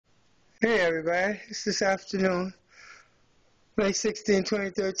Hey everybody, it's this afternoon, May 16,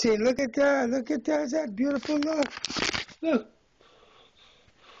 2013. Look at that, is that beautiful? Look.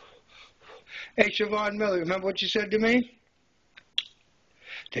 Hey Shavon Miller, remember what you said to me?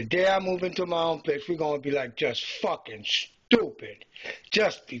 The day I move into my own place, we're gonna be like just fucking stupid.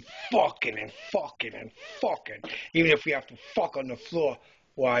 Just be fucking and fucking and fucking. Even if we have to fuck on the floor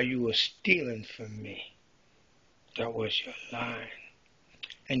while you were stealing from me. That was your line.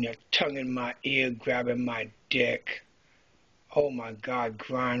 And your tongue in my ear, grabbing my dick. Oh my God,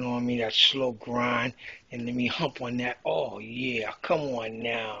 grind on me, that slow grind, and let me hump on that. Oh yeah, come on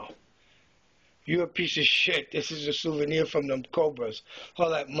now. You're a piece of shit. This is a souvenir from them Cobras. All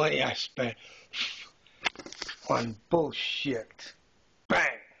that money I spent on bullshit.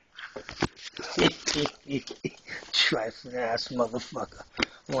 Bang! Trifling ass motherfucker.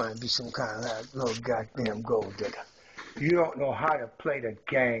 Wanna be some kind of little goddamn gold digger. You don't know how to play the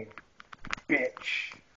game, bitch.